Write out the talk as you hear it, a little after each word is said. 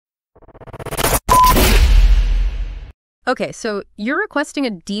Okay, so you're requesting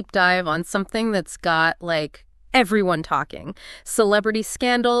a deep dive on something that's got, like, everyone talking. Celebrity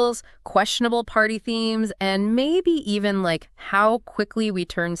scandals, questionable party themes, and maybe even, like, how quickly we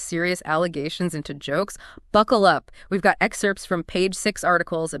turn serious allegations into jokes. Buckle up. We've got excerpts from page 6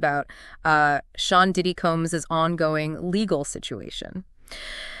 articles about Sean Diddy Combs' ongoing legal situation.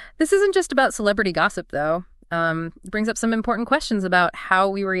 This isn't just about celebrity gossip, though. It brings up some important questions about how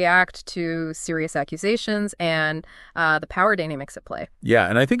we react to serious accusations and the power dynamics at play. Yeah,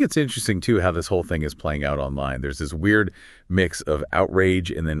 and I think it's interesting, too, how this whole thing is playing out online. There's this weird mix of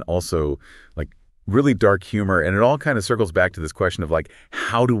outrage and then also, like, really dark humor, and it all kind of circles back to this question of, like,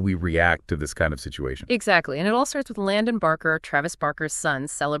 how do we react to this kind of situation? Exactly, and it all starts with Landon Barker, Travis Barker's son,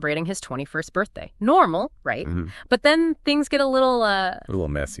 celebrating his 21st birthday. Normal, right? Mm-hmm. But then things get a little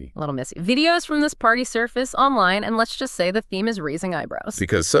messy. A little messy. Videos from this party surface online, and let's just say the theme is raising eyebrows.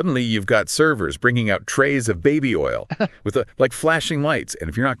 Because suddenly you've got servers bringing out trays of baby oil with, like, flashing lights, and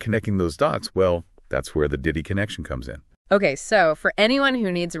if you're not connecting those dots, well, that's where the Diddy connection comes in. Okay, so for anyone who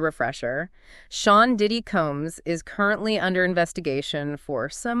needs a refresher, Sean Diddy Combs is currently under investigation for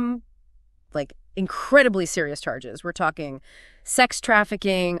some, like, incredibly serious charges. We're talking sex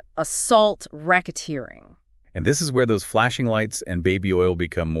trafficking, assault, racketeering. And this is where those flashing lights and baby oil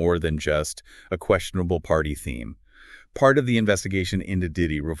become more than just a questionable party theme. Part of the investigation into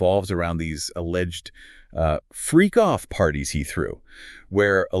Diddy revolves around these alleged freak-off parties he threw,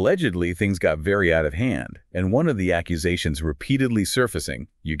 where allegedly things got very out of hand. And one of the accusations repeatedly surfacing,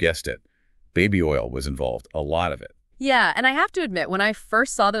 you guessed it, baby oil was involved, a lot of it. Yeah, and I have to admit, when I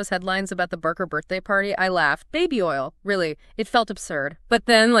first saw those headlines about the Barker birthday party, I laughed. Baby oil, really. It felt absurd. But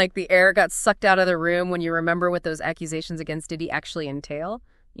then, like, the air got sucked out of the room when you remember what those accusations against Diddy actually entail.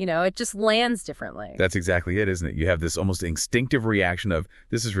 You know, it just lands differently. That's exactly it, isn't it? You have this almost instinctive reaction of,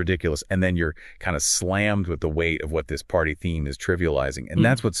 this is ridiculous, and then you're kind of slammed with the weight of what this party theme is trivializing. And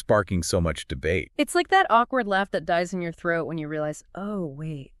that's what's sparking so much debate. It's like that awkward laugh that dies in your throat when you realize, oh,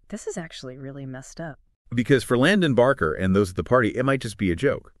 wait, this is actually really messed up. Because for Landon Barker and those at the party, it might just be a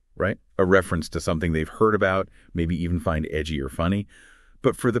joke, right? A reference to something they've heard about, maybe even find edgy or funny.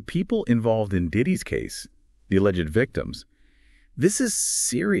 But for the people involved in Diddy's case, the alleged victims, this is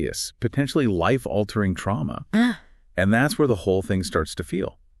serious, potentially life-altering trauma. And that's where the whole thing starts to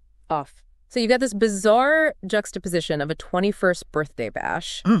feel off. So you've got this bizarre juxtaposition of a 21st birthday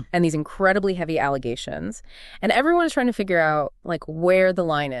bash and these incredibly heavy allegations. And everyone is trying to figure out, like, where the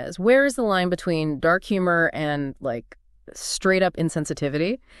line is. Where is the line between dark humor and, like, straight-up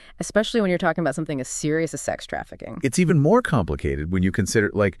insensitivity, especially when you're talking about something as serious as sex trafficking? It's even more complicated when you consider,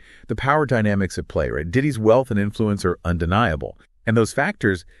 like, the power dynamics at play, right? Diddy's wealth and influence are undeniable. And those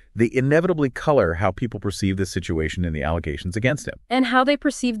factors, they inevitably color how people perceive this situation and the allegations against him. And how they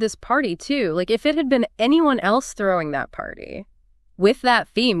perceive this party, too. Like, if it had been anyone else throwing that party with that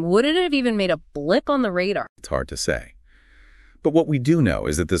theme, would it have even made a blip on the radar? It's hard to say. But what we do know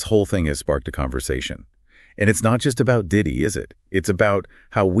is that this whole thing has sparked a conversation. And it's not just about Diddy, is it? It's about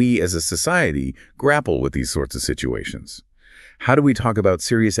how we as a society grapple with these sorts of situations. How do we talk about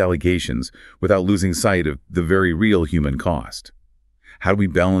serious allegations without losing sight of the very real human cost? How do we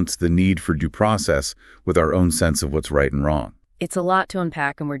balance the need for due process with our own sense of what's right and wrong? It's a lot to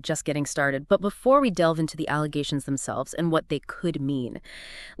unpack, and we're just getting started. But before we delve into the allegations themselves and what they could mean,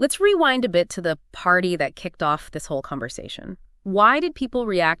 let's rewind a bit to the party that kicked off this whole conversation. Why did people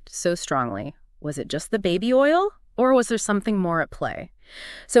react so strongly? Was it just the baby oil, or was there something more at play?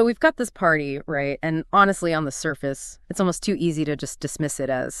 So we've got this party, right? And honestly, on the surface, it's almost too easy to just dismiss it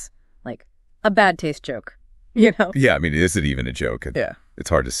as, like, a bad taste joke. You know? Yeah, I mean, is it even a joke? Yeah. It's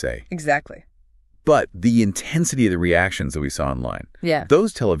hard to say. Exactly. But the intensity of the reactions that we saw online,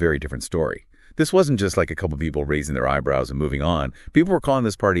 those tell a very different story. This wasn't just like a couple people raising their eyebrows and moving on. People were calling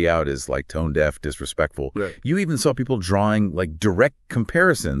this party out as, like, tone-deaf, disrespectful. Right. You even saw people drawing, like, direct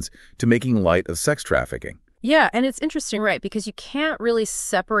comparisons to making light of sex trafficking. Yeah, and it's interesting, right? Because you can't really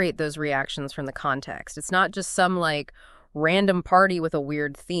separate those reactions from the context. It's not just some, like, random party with a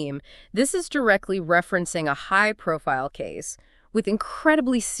weird theme. This is directly referencing a high-profile case with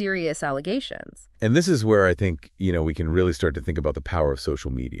incredibly serious allegations. And this is where I think, you know, we can really start to think about the power of social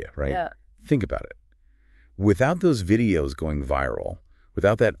media, right? Yeah. Think about it. Without those videos going viral,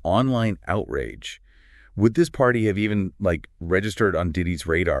 without that online outrage, would this party have even, like, registered on Diddy's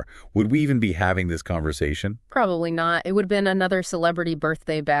radar? Would we even be having this conversation? Probably not. It would have been another celebrity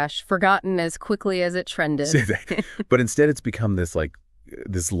birthday bash, forgotten as quickly as it trended. But instead it's become this, like,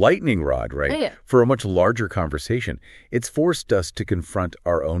 this lightning rod, right? Yeah. For a much larger conversation. It's forced us to confront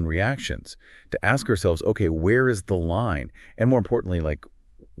our own reactions, to ask ourselves, okay, where is the line? And more importantly, like,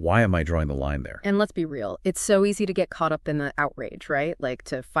 why am I drawing the line there? And let's be real, it's so easy to get caught up in the outrage, right? Like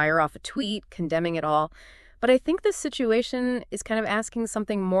to fire off a tweet, condemning it all. But I think this situation is kind of asking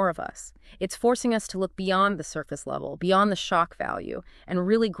something more of us. It's forcing us to look beyond the surface level, beyond the shock value, and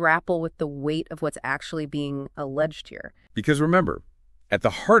really grapple with the weight of what's actually being alleged here. Because remember, at the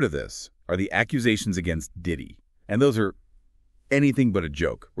heart of this are the accusations against Diddy. And those are anything but a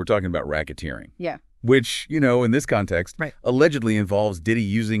joke. We're talking about racketeering. Yeah. Which, in this context, Right. allegedly involves Diddy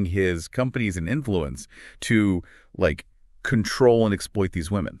using his companies and influence to, control and exploit these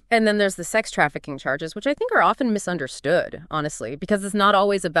women. And then there's the sex trafficking charges, which I think are often misunderstood, honestly, because it's not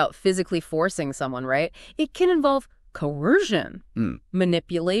always about physically forcing someone, right? It can involve coercion,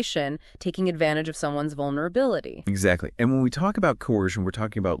 manipulation, taking advantage of someone's vulnerability. Exactly. And when we talk about coercion, we're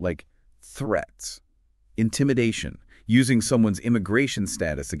talking about, threats, intimidation, using someone's immigration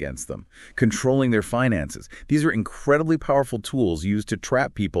status against them, controlling their finances. These are incredibly powerful tools used to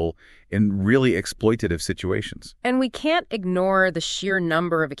trap people in really exploitative situations. And we can't ignore the sheer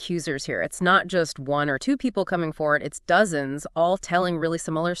number of accusers here. It's not just one or two people coming forward. It's dozens, all telling really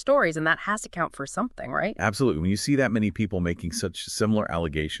similar stories, and that has to count for something, right? Absolutely. When you see that many people making such similar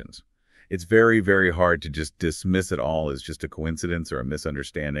allegations, it's very, very hard to just dismiss it all as just a coincidence or a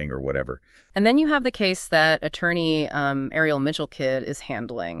misunderstanding or whatever. And then you have the case that attorney Ariel Mitchell-Kidd is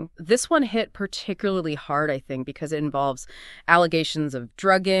handling. This one hit particularly hard, I think, because it involves allegations of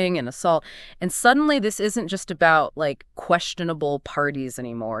drugging and assault. And suddenly this isn't just about, questionable parties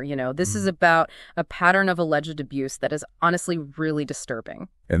anymore. This is about a pattern of alleged abuse that is honestly really disturbing.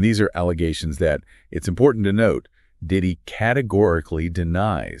 And these are allegations that, it's important to note, Diddy categorically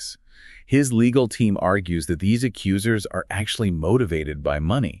denies. His legal team argues that these accusers are actually motivated by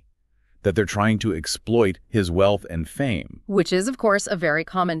money, that they're trying to exploit his wealth and fame. Which is, of course, a very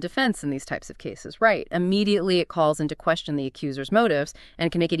common defense in these types of cases, right? Immediately it calls into question the accuser's motives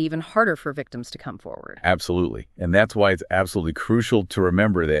and can make it even harder for victims to come forward. Absolutely. And that's why it's absolutely crucial to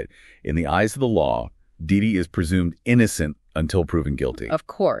remember that in the eyes of the law, Diddy is presumed innocent until proven guilty. Of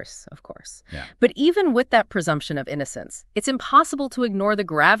course, of course. Yeah. But even with that presumption of innocence, it's impossible to ignore the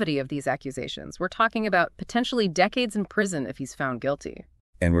gravity of these accusations. We're talking about potentially decades in prison if he's found guilty.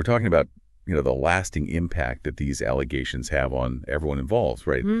 And we're talking about, the lasting impact that these allegations have on everyone involved,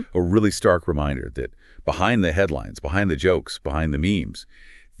 right? Mm-hmm. A really stark reminder that behind the headlines, behind the jokes, behind the memes,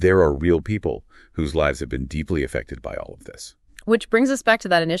 there are real people whose lives have been deeply affected by all of this. Which brings us back to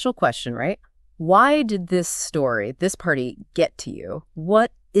that initial question, right? Why did this story, this party, get to you?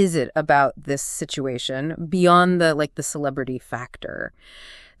 What is it about this situation beyond the celebrity factor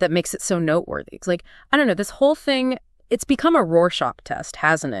that makes it so noteworthy? It's I don't know, this whole thing, it's become a Rorschach test,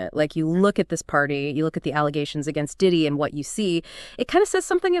 hasn't it? You look at this party, you look at the allegations against Diddy and what you see, it kind of says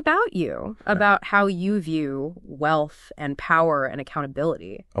something about you, about how you view wealth and power and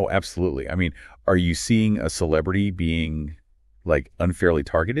accountability. Oh, absolutely. I mean, are you seeing a celebrity being, unfairly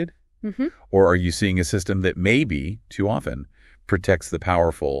targeted? Mm-hmm. Or are you seeing a system that maybe, too often, protects the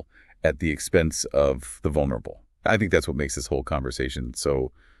powerful at the expense of the vulnerable? I think that's what makes this whole conversation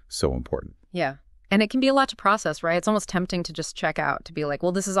so important. Yeah. And it can be a lot to process, right? It's almost tempting to just check out, to be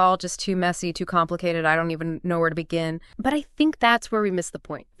well, this is all just too messy, too complicated. I don't even know where to begin. But I think that's where we miss the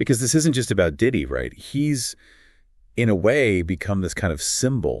point. Because this isn't just about Diddy, right? He's, in a way, become this kind of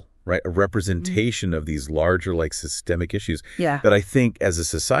symbol, right? A representation of these larger, systemic issues that I think as a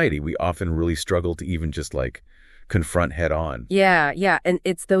society, we often really struggle to even just confront head on. Yeah. And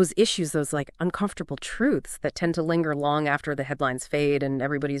it's those issues, those uncomfortable truths that tend to linger long after the headlines fade and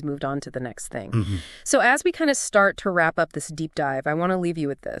everybody's moved on to the next thing. Mm-hmm. So as we kind of start to wrap up this deep dive, I want to leave you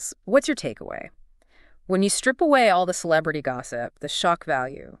with this. What's your takeaway? When you strip away all the celebrity gossip, the shock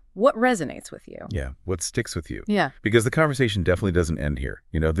value, what resonates with you? Yeah, what sticks with you? Yeah. Because the conversation definitely doesn't end here.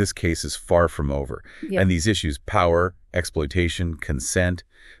 This case is far from over. Yeah. And these issues, power, exploitation, consent,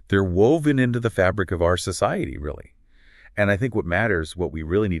 they're woven into the fabric of our society, really. And I think what matters, what we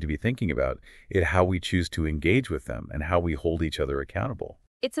really need to be thinking about, is how we choose to engage with them and how we hold each other accountable.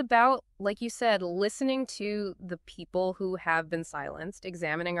 It's about, like you said, listening to the people who have been silenced,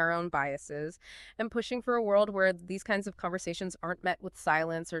 examining our own biases, and pushing for a world where these kinds of conversations aren't met with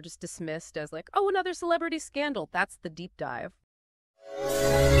silence or just dismissed as oh, another celebrity scandal. That's the deep dive.